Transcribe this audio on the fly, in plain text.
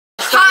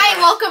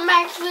welcome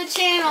back to the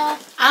channel.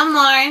 I'm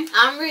Lauren.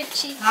 I'm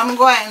Richie. I'm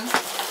Gwen.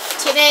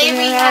 Today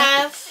we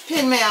have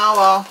pin mail,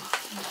 well,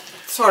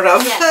 sort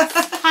of.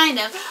 Yes, kind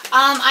of.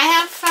 I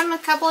have from a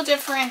couple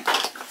different.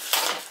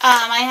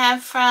 I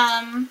have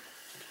from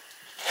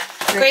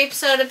Grape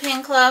Soda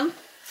Pin Club,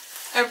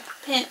 or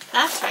Pin.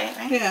 That's right,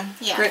 right? Yeah.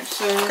 Yeah.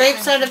 Grape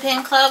Soda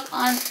Pin Club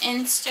on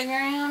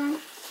Instagram.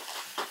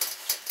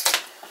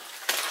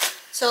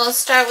 So I'll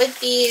start with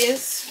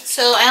these.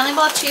 So I only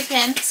bought 2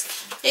 pins.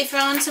 They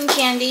throw in some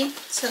candy.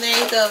 So there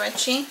you go,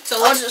 Richie.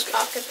 So I'll just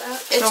pocket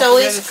that. It's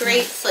always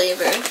grape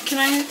flavored. Can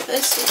I have the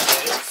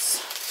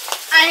scissors?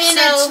 I mean,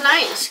 it's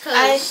nice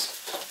because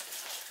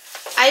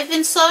I've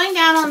been slowing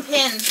down on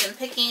pins and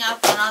picking up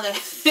on other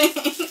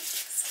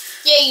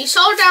things. Yeah, you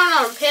slowed down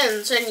on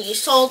pins and you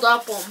sold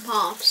up on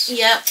pops.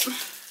 Yep.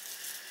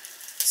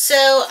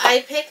 So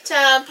I picked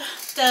up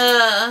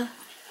the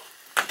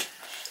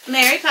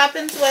Mary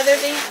Poppins Weather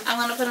Band. I'm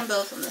going to put them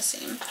both on the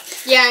same.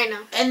 Yeah, I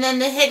know. And then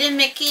the Hidden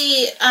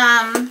Mickey,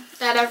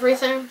 that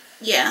everything?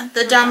 Yeah,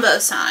 the Dumbo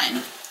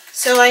sign.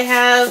 So I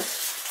have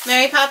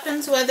Mary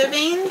Poppins Weather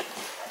Band.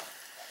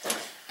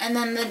 And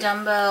then the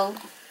Dumbo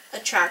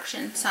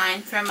attraction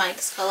sign for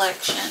Mike's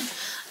collection.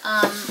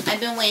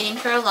 I've been waiting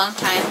for a long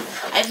time.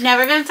 I've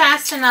never been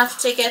fast enough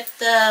to get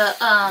the,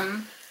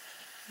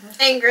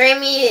 and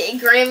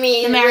Grammy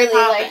Mary really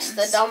likes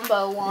Poppins. the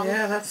Dumbo one.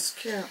 Yeah, that's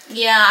cute.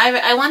 Yeah,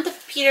 I want the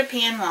Peter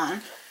Pan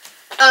one.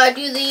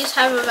 Do these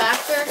have a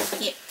backer?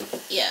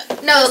 Yeah.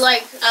 No,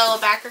 like... Oh,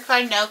 a backer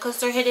card? No, because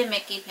they're Hidden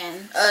Mickey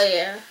pins. Oh,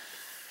 yeah.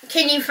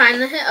 Can you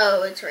find the hit?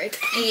 Oh, it's right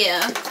there.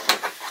 Yeah.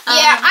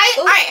 Yeah,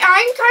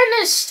 I'm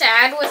kind of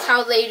sad with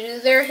how they do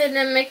their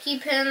Hidden Mickey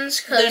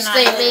pins because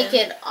they make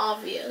it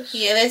obvious.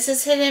 Yeah, this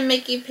is Hidden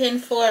Mickey pin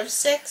 4 of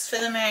 6 for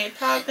the Mary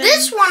Poppins.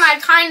 This one I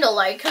kind of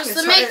like because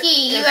the Mickey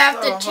you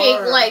have to take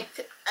hard.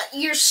 like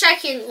your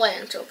second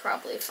glance you'll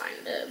probably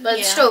find it, but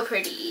it's still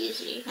pretty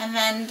easy. And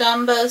then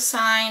Dumbo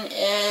sign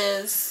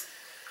is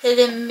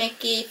Hidden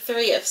Mickey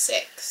 3 of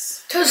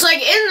 6. Because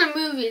like in the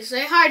movies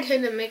they hide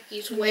Hidden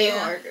Mickeys way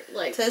harder.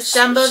 Like so it's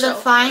Dumbo the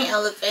Flying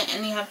Elephant,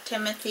 and you have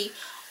Timothy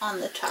on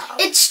the top.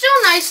 It's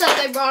still nice that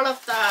they brought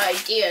up the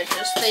idea,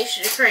 just they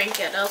should crank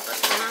it up a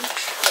notch.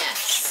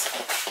 Yes.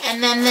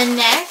 And then the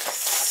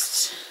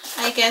next,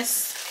 I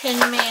guess, pin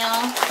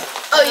mail.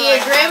 Oh yeah,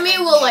 Grammy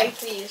will like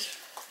these.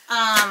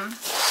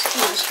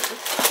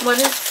 What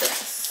is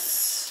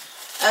this?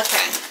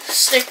 Okay.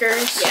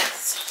 Stickers.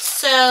 Yes.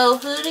 So,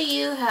 who do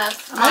you have?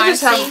 Marcy? I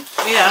just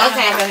have, yeah, I don't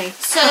have any.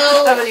 So, I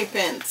don't have any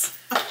pins.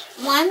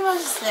 when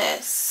was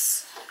this?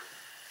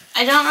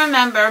 I don't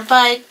remember,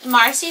 but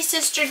Marcy's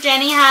sister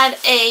Jenny had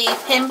a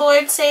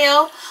pinboard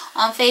sale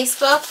on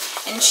Facebook,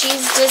 and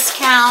she's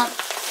discount,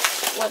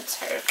 what's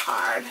her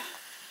card?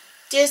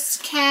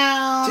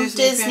 Discount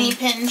Disney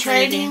Pin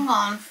Trading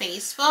on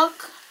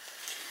Facebook.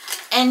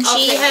 And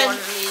she had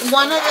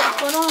one of the,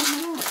 hold on.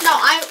 No,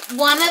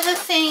 one of the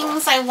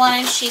things I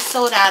wanted she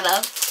sold out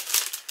of,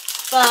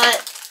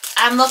 but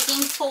I'm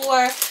looking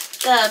for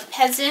the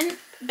Peasant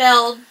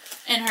Belle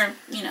in her,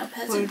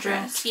 peasant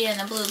dress. Yeah, in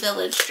the Blue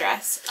Village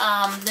dress.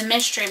 The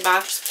mystery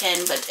box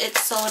pin, but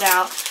it's sold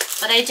out.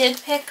 But I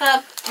did pick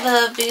up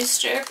the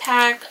booster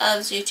pack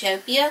of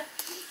Zootopia.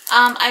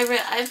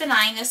 I've been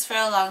eyeing this for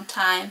a long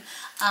time.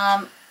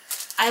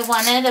 I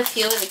wanted a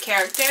few of the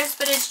characters,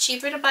 but it's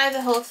cheaper to buy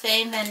the whole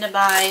thing than to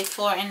buy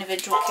 4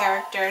 individual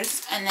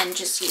characters and then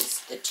just use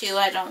the 2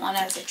 I don't want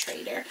as a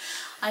trader.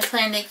 I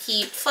plan to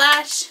keep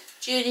Flash,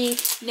 Judy,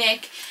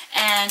 Nick,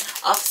 and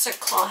Officer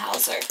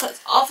Clawhauser,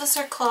 because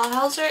Officer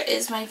Clawhauser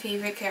is my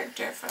favorite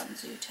character from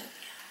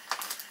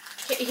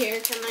Zootopia. Here,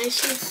 can I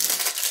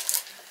see?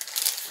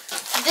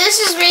 This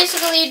is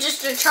basically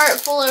just a chart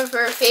full of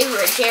her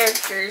favorite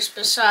characters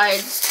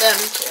besides them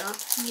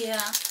two.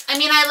 Yeah. I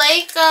mean, I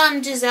like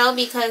Giselle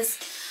because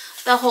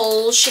the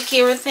whole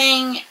Shakira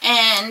thing,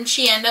 and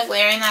she ended up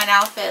wearing that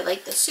outfit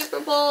like the Super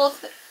Bowl.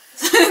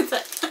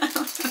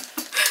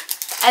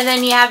 And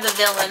then you have the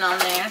villain on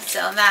there,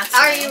 so that's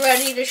Are nice. you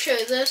ready to show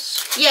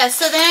this? Yeah,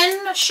 so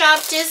then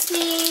Shop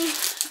Disney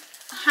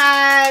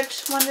had,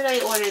 when did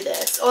I order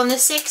this? On the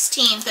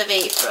 16th of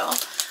April.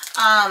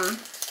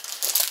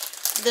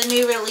 The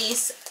new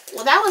release,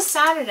 well, that was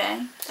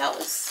Saturday. That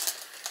was,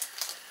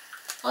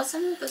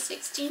 wasn't it the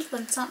 16th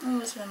when something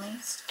was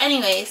released?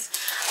 Anyways,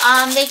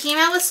 they came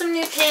out with some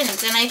new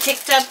pins, and I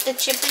picked up the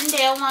Chip and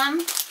Dale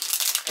one.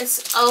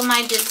 It's Oh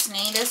My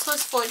Disney. This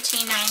was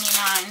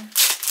 $14.99.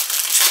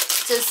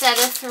 It's a set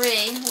of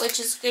 3, which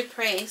is good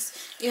price.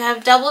 You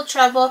have Double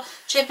Trouble,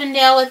 Chip and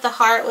Dale with the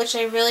heart, which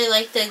I really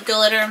like the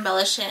glitter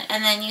embellishment.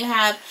 And then you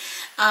have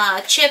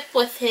Chip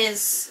with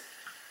his,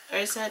 or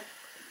is that,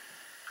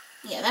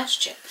 yeah, that's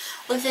Chip.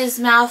 With his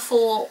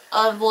mouthful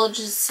of, we'll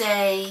just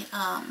say,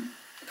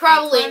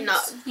 probably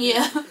nuts.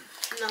 Yeah.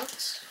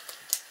 Nuts.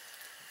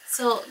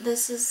 So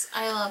this is,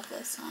 I love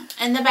this one.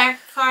 And the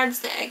back card's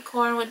the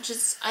Eggcorn, which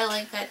is, I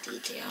like that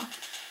detail.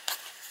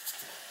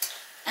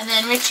 And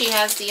then Richie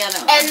has the other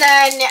one. And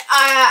then,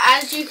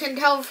 as you can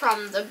tell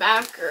from the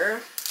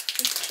backer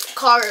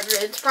card,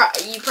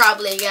 you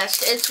probably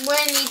guessed, it's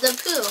Winnie the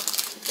Pooh.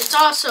 It's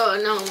also a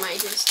gnome, I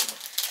just...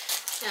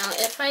 Now,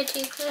 if I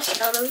take this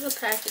out of the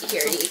packet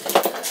here, you can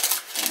do it.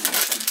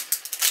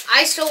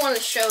 I still want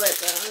to show it,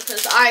 though,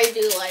 because I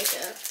do like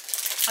it.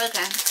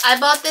 Okay. I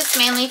bought this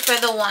mainly for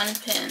the one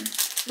pin.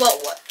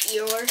 What,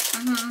 Eeyore?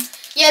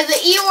 Yeah, the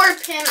Eeyore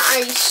pin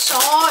I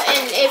saw,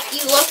 and if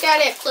you look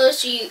at it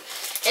closely,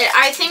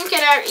 I think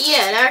it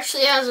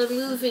actually has a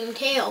moving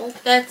tail.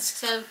 That's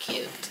so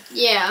cute.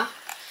 Yeah.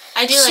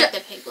 I do like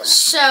the piglet.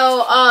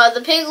 So,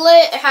 the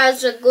piglet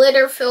has a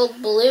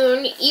glitter-filled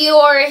balloon.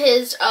 Eeyore,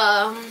 his,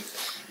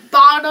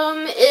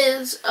 bottom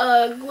is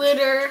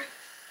glitter.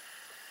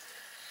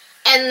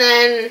 And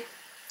then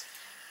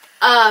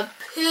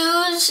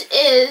Pooh's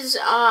is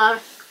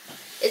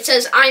it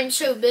says I'm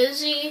so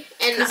busy,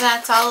 and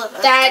that's all of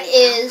us. That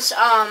is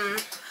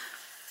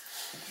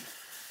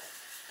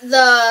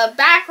the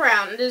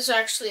background is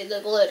actually the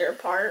glitter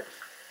part.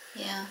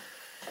 Yeah.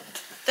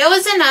 There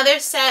was another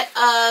set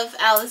of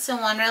Alice in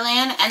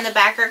Wonderland, and the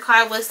backer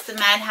card was the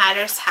Mad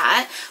Hatter's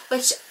hat,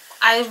 which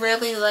I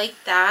really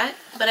liked that,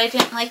 but I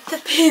didn't like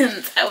the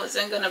pins. I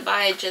wasn't going to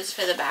buy it just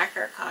for the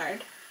backer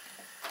card.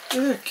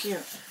 They're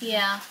cute.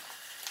 Yeah.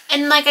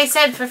 And like I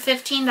said, for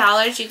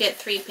 $15 you get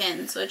 3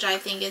 pins, which I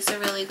think is a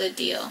really good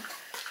deal.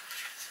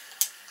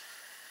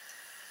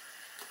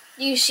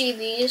 You see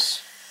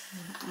these?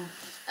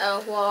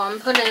 Oh, well, I'm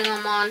putting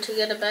them on to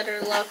get a better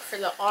look for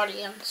the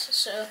audience,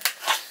 so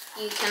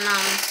you can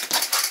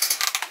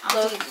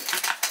look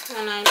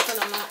when I put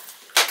them up.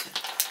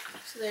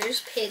 So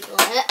there's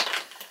Piglet.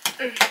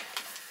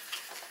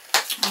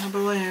 On a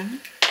balloon.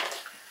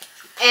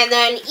 And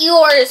then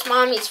Eeyore is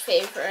Mommy's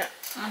favorite.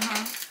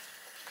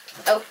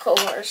 Of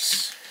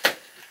course.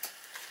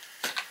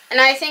 And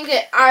I think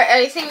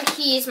I think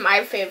he's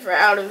my favorite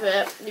out of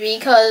it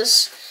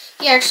because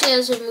he actually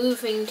has a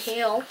moving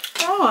tail.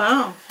 Oh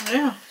wow,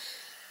 yeah.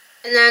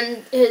 And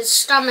then his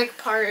stomach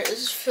part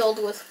is filled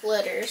with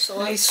glitter.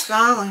 So he's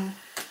smiling.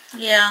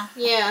 Yeah.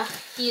 Yeah,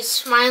 he's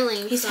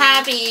smiling. He's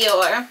happy,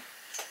 Eeyore.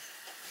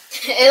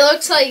 It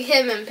looks like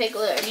him and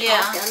Piglet are talking.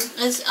 Yeah.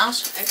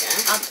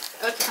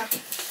 Okay.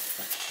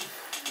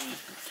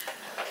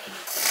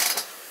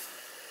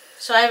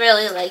 So I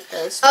really like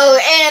those. Oh,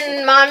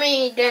 and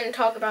Mommy didn't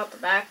talk about the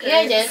back. Yeah,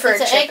 I did. For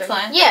it's an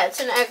acorn. Yeah, it's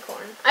an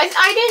acorn.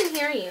 I didn't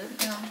hear you.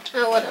 No.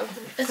 Oh, whatever.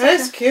 That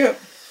is cute.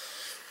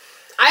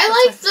 I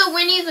like the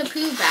Winnie the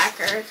Pooh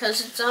backer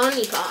because it's a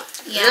honey pot.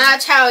 Yeah. And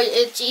that's how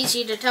it's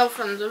easy to tell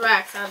from the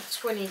back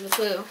that's Winnie the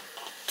Pooh.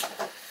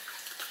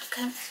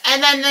 Okay.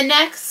 And then the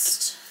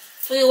next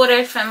we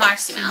ordered from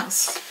Marcy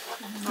Mouse.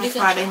 On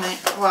Friday night.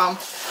 Well,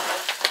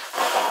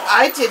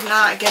 I did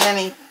not get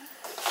any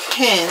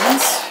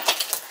pins.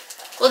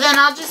 Well, then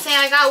I'll just say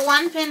I got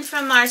 1 pin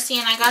from Marcy,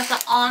 and I got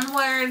the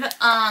Onward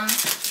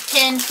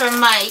pin from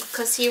Mike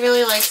because he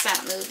really likes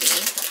that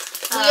movie.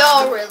 We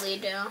all really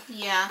do.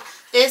 Yeah.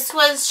 This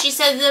was, she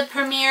said, the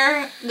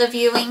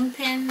viewing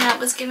pin that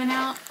was given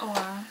out,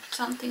 or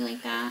something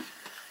like that.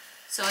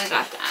 So I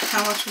got that.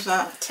 How much was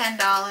that? $10.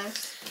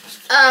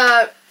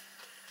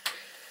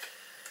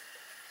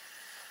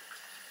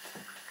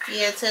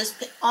 Yeah, it says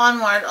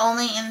Onward,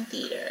 only in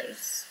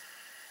theaters.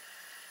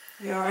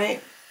 You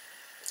alright?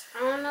 I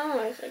don't know.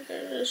 I think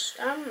I just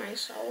stabbed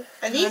myself.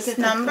 Are these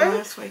numbered?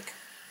 Last week.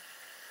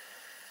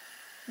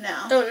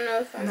 No. Don't know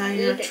if I'm Now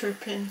you're a true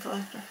pin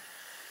collector.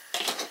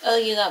 Oh,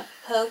 you got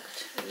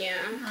poked? Yeah.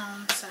 Oh,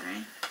 I'm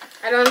sorry.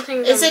 I don't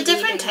think it's a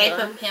different type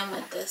of pin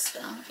with this,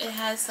 though. It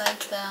has like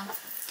the...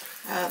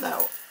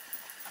 that.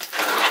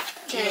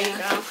 There you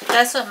go.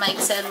 That's what Mike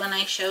said when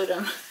I showed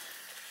him.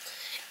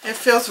 It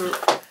feels...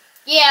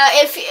 Yeah,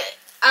 if...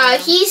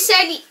 he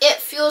said it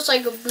feels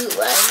like a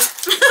bootleg.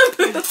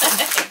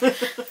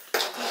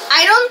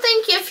 I don't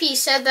think if he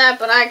said that,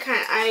 but I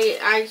can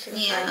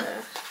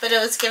kinda. But it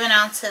was given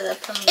out to the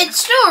premiere. It's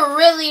still a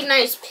really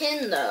nice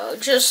pin, though.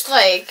 Just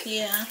like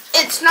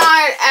it's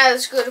not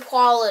as good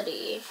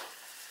quality.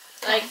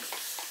 Like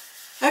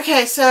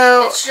okay,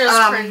 so it's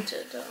just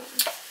printed.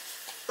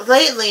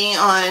 Lately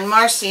on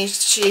Marcy,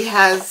 she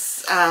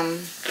has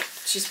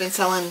she's been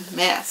selling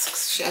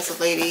masks. She has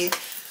a lady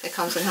that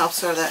comes and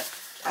helps her that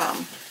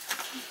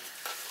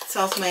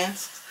sells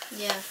masks.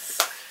 Yes.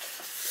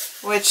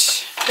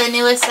 Which the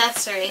new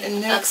accessory of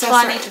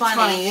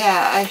 2020.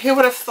 Yeah, who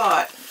would have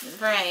thought?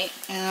 Right.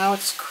 You know,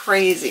 it's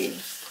crazy.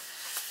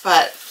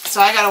 But so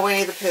I got a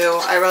Winnie the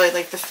Pooh. I really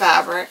like the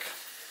fabric.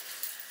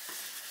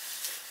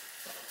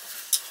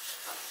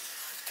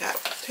 Got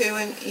Pooh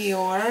and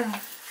Eeyore,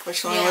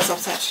 which one was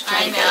upset.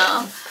 I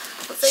know.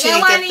 It's like I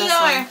want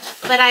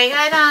Eeyore, but I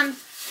got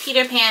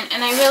Peter Pan,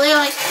 and I really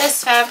like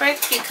this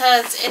fabric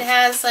because it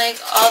has like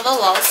all the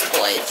Lost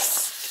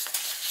Boys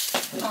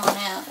on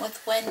it with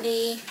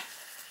Wendy.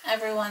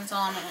 Everyone's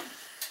on it.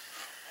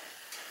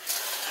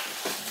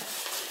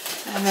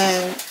 And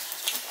then,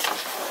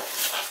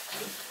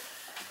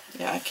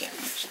 yeah, I can't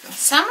reach this.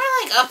 Some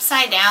are like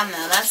upside down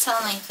though. That's the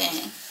only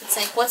thing. It's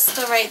like, what's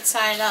the right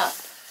side up?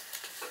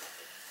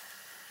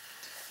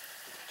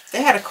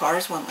 They had a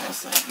Cars one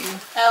last night.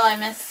 Oh,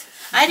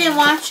 I didn't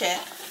watch it.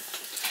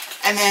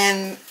 And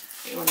then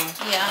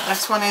Yeah.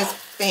 Next one is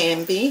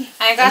Bambi.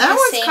 I got and that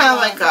one's kind of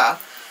like a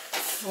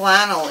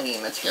flannel-y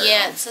material.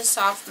 Yeah, it's a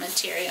soft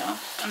material.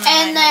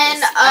 And then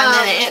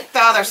the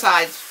other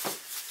side's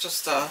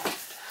just a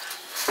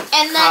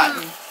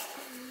cotton.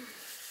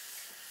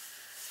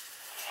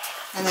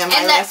 And then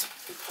my last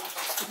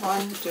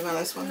one, do my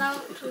last one. No.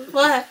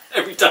 What?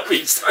 Every time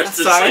he starts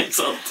to say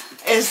something.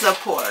 Is the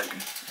pork.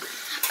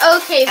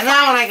 Okay. And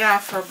that one I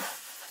got for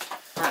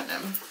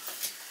Brendan.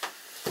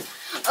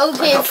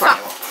 Okay,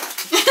 fine.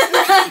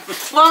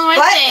 One more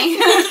thing.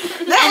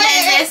 And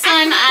then this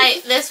one,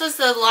 this was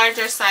the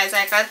larger size.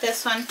 I got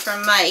this one for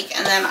Mike,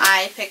 and then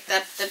I picked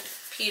up the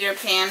Peter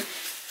Pan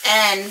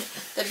and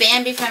the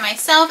Bambi for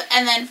myself,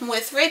 and then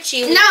with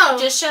Richie,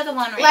 just show the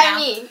one right now.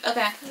 Me.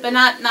 Okay, but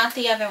not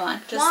the other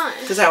one. Why?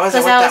 Because that was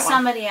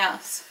somebody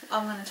else.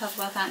 I'm going to talk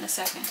about that in a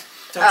second.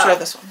 Don't show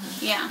this one.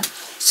 Yeah.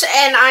 So,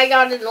 and I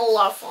got an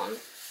Olaf one.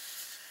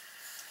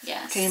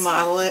 Yes. Can you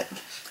model it?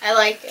 I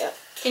like it.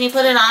 Can you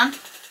put it on?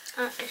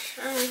 Sure.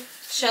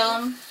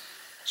 Show them.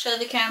 Show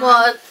the camera.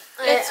 Well,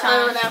 it's fine.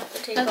 I would have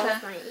to take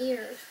off my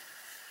ears.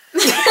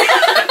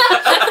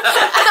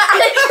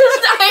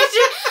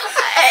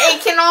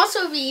 It can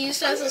also be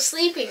used as a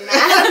sleeping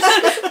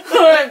mask.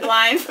 Or a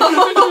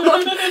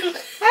blindfold.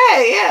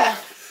 Hey, yeah.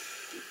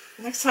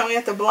 Next time we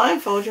have to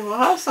blindfold you, we'll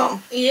have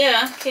some.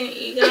 Yeah.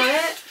 You got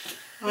it?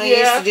 Well, you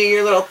used to do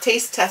your little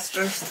taste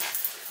testers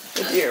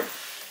with your...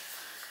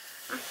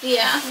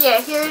 Yeah. Yeah,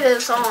 here it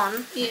is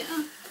on.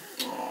 Yeah.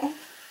 Aww.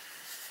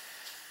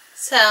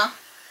 So,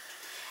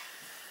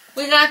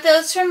 we got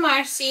those from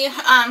Marcy.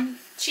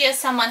 She has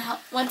someone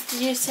help. What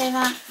did you say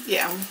that?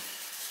 Yeah.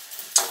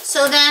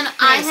 So then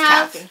I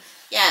have... Kathy.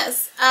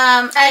 Yes.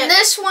 And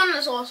this one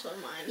is also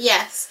mine.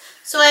 Yes.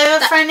 So I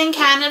have a friend in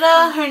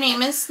Canada. Her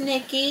name is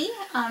Nikki.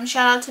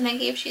 Shout out to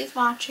Nikki if she's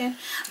watching.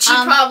 She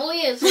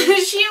probably is.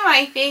 She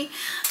might be.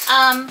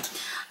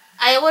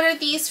 I ordered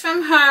these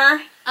from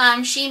her.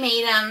 She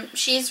made them.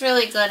 She's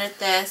really good at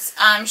this.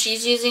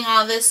 She's using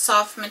all this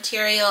soft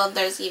material.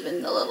 There's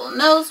even the little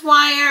nose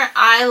wire.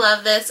 I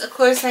love this. Of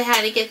course, I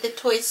had to get the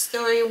Toy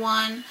Story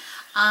one.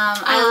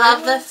 I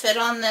love the fit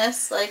on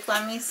this. Like,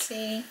 let me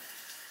see.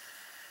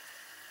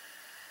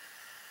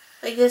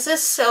 Like, this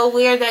is so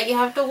weird that you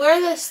have to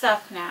wear this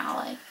stuff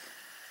now. Like,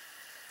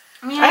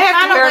 I mean, I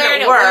have to wear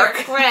it at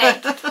work.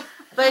 Right.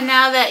 But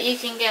now that you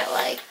can get,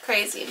 like,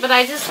 crazy. But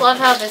I just love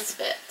how this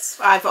fits.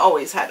 I've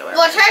always had to wear it.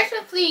 Well,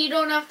 technically, you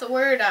don't have to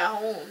wear it at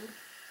home.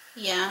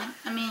 Yeah,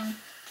 I mean...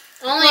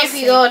 Only if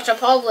you go to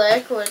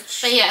public,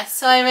 which... But yeah,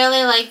 so I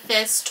really like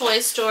this Toy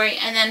Story.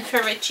 And then for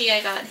Richie,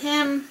 I got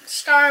him.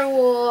 Star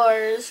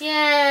Wars,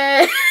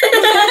 yay!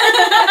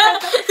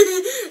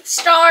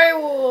 Star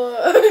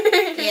Wars!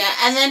 Yeah,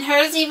 and then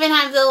hers even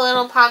have the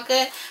little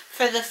pocket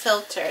for the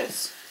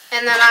filters.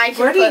 And then I can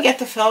Where do you get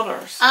the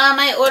filters?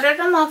 I ordered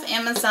them off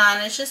Amazon.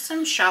 It's just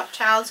some shop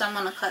towels I'm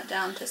going to cut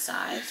down to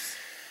size.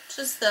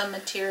 Just the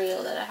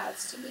material that it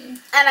has to be.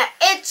 And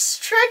it's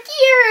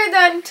trickier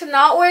than to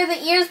not wear the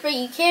ears, but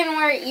you can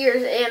wear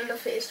ears and the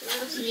face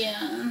mask.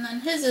 Yeah, and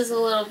then his is a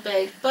little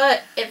big,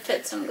 but it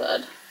fits him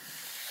good.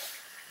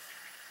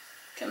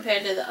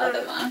 Compared to the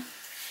other one.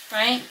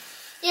 Right?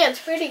 Yeah, it's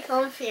pretty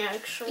comfy,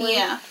 actually.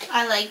 Yeah,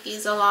 I like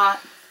these a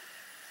lot.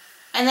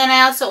 And then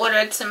I also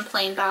ordered some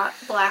plain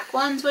black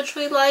ones, which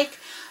we like,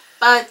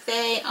 but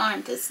they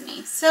aren't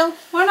Disney, so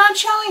we're not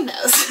showing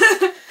those.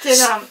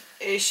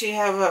 Did she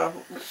have a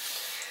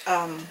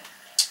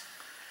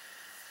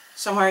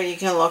somewhere you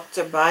can look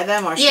to buy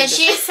them, or yeah,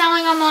 she's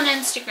selling them on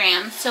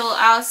Instagram, so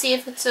I'll see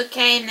if it's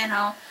okay, and then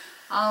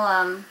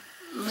I'll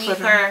leave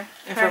her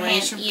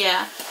information.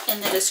 Yeah,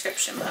 in the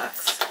description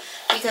box.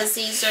 Because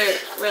these are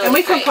really and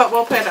we can great.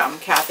 we'll put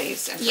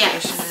Kathy's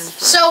information in.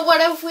 So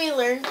what have we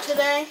learned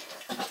today?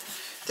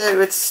 That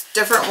it's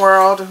different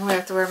world and we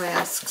have to wear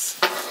masks.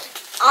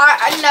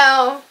 I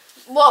know.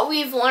 What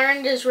we've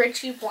learned is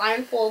Richie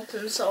blindfolds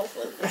himself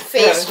with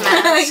face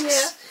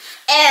masks.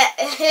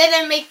 And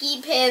hidden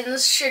Mickey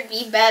pins should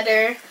be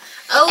better.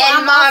 Oh,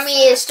 and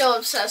Mommy is still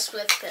obsessed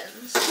with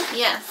pins.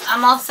 Yes,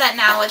 I'm all set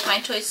now with my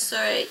Toy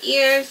Story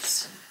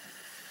ears,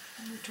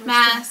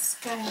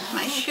 mask,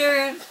 my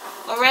shirt.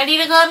 We're ready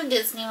to go to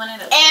Disney when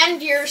it opens.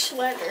 And your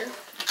sweater.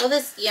 Well,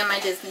 my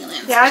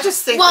Disneyland. Yeah, I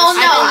just think. Well,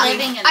 no,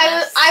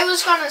 I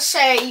was gonna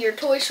say your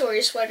Toy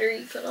Story sweater.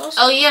 You could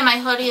also. Oh yeah, my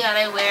hoodie that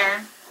I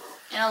wear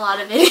in a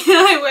lot of videos.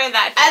 I wear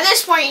that too. At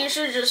this point, you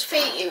should just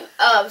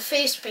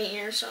face paint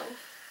yourself.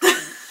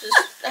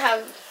 Just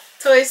have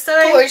Toy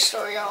Story. Toy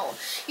Story all.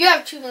 You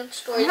have too much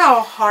stories. You know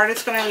how hard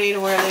it's gonna be to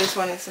wear these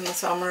when it's in the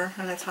summer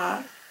and it's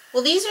hot.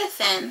 Well, these are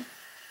thin.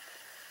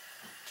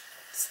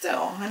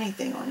 Still,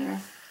 anything on your.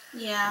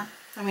 Yeah.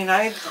 I mean,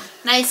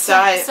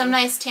 some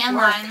nice tan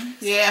lines.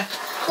 Yeah.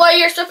 Well,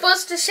 you're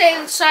supposed to stay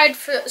inside,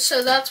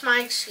 so that's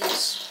my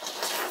excuse.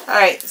 All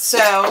right,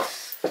 so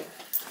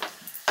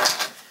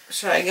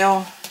should I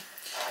go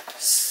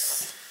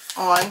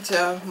on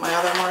to my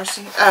other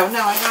Marcy? Oh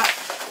no, I got.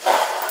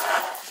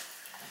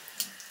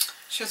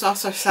 She was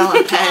also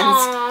selling pens.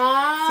 So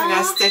I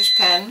got a Stitch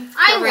pen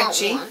for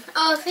Richie. Want one.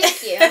 Oh,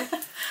 thank you.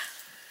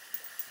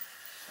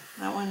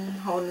 That one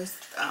holding this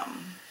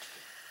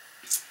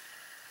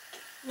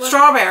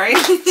strawberry.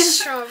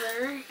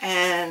 Strawberry.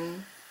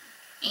 And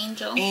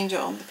Angel,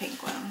 the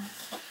pink one.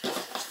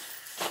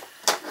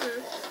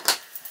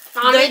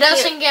 Mommy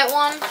doesn't get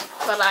one,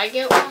 but I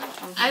get one.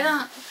 I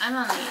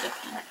don't need a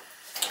pen.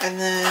 And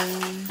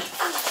then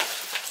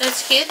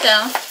that's cute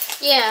though.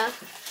 Yeah.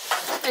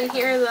 And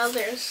here are the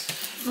others.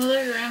 Well,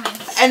 they're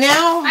Grammys. And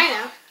now I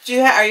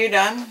know. Are you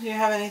done? Do you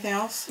have anything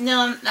else?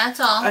 No,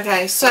 that's all.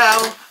 Okay,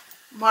 so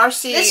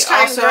Marcy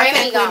also, I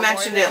think we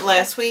mentioned it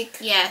last week.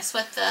 Yes,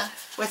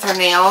 with her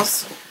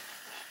nails.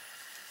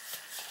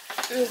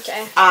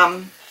 Okay.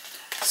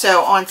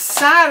 So on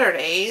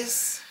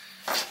Saturdays,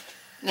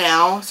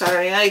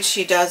 Saturday night,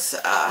 she does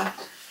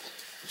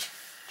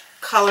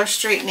color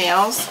street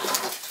nails,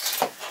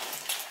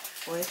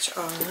 which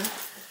are...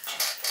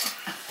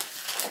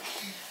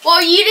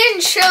 Well, you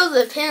didn't show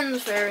the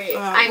pins very...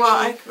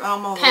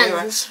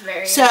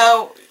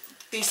 So,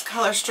 these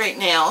color straight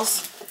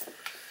nails.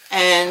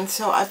 And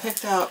so I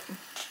picked up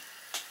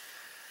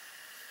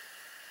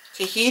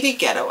Tahiti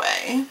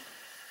Getaway.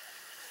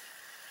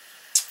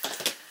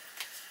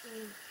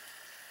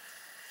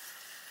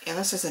 Yeah,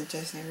 this isn't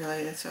Disney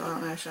related, so I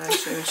don't know if I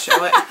should even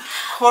show it.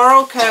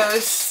 Coral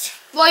Coast.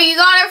 Well, you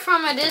got it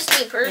from a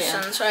Disney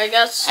person, so I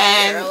guess...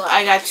 And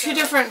I got 2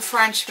 different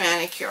French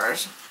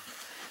manicures.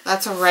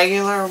 That's a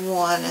regular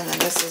one, and then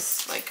this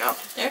is like a...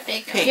 They're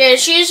bigger. Pink. Yeah,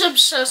 she's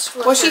obsessed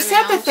with Well, she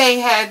said that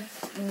they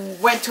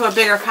went to a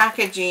bigger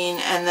packaging,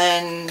 and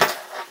then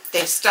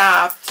they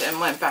stopped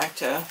and went back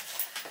to...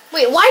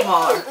 Wait, why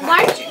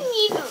do you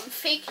need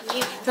fake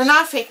nails? They're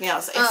not fake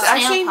nails. It's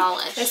actually nail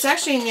polish. It's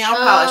actually nail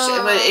polish,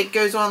 but it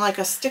goes on like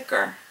a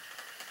sticker.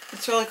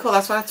 It's really cool.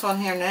 That's why it's on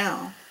here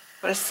now.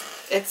 But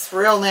it's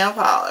real nail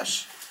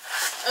polish.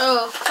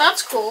 Oh,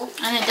 that's cool.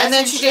 And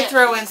then she did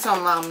throw in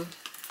some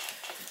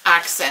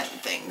accent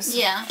things.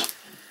 Yeah.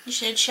 You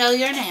should show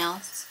your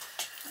nails.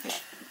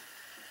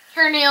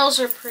 Her nails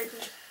are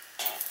pretty.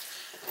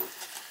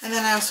 And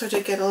then I also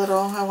did get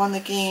I won the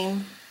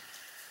game.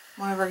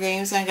 One of her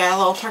games, and I got a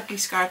little turkey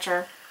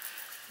scratcher.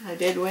 I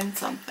did win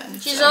something.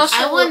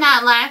 I won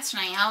that last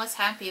night. I was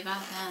happy about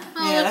that.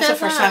 Oh, yeah, that's the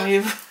first time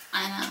you've...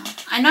 I know.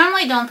 I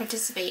normally don't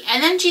participate.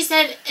 And then she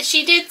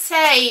did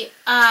say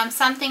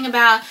something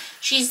about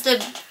she's the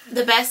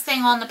best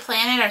thing on the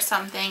planet or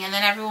something. And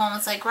then everyone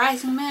was like,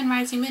 Rising Men,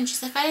 Rising Men.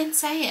 She's like, I didn't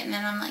say it. And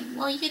then I'm like,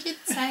 well, you did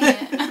say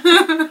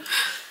it.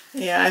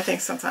 Yeah, I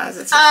think sometimes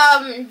it's...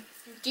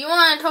 do you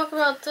want to talk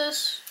about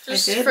this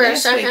just for a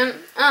second?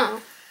 Week.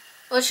 Oh.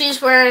 Well,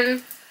 she's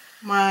wearing...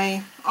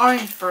 my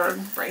orange bird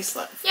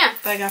bracelet. Yeah.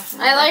 That I got for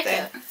my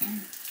birthday. Like it.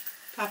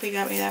 Poppy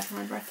got me that for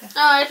my birthday. Oh,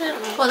 I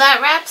didn't. Well,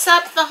 that wraps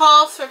up the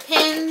haul for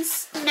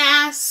pins,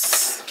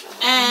 masks,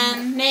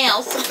 and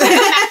nails.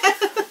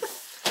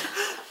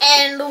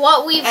 And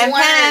what we've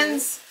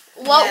learned...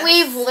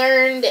 We've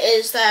learned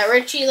is that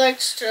Richie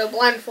likes to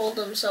blindfold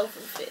himself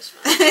in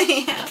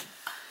Facebook. Yeah.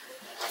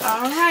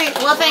 Alright.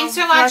 Well, thanks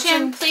for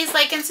watching. Please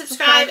like and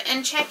subscribe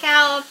and check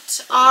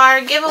out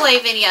our giveaway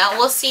video.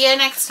 We'll see you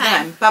next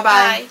time.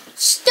 Bye-bye.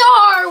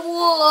 Star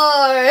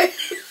Wars!